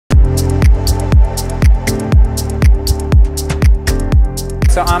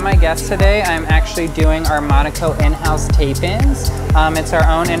So on my guest today, I'm actually doing our Monaco in-house tape-ins. It's our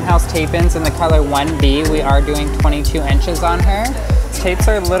own in-house tape-ins in the color 1B. We are doing 22 inches on her. Tapes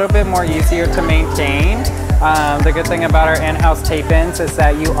are a little bit more easier to maintain. The good thing about our in-house tape-ins is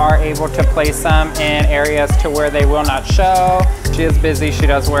that you are able to place them in areas to where they will not show. She is busy, she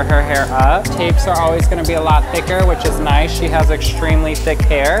does wear her hair up. Tapes are always going to be a lot thicker, which is nice. She has extremely thick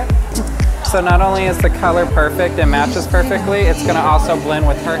hair. So not only is the color perfect and matches perfectly, it's going to also blend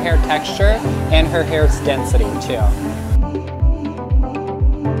with her hair texture and her hair's density too.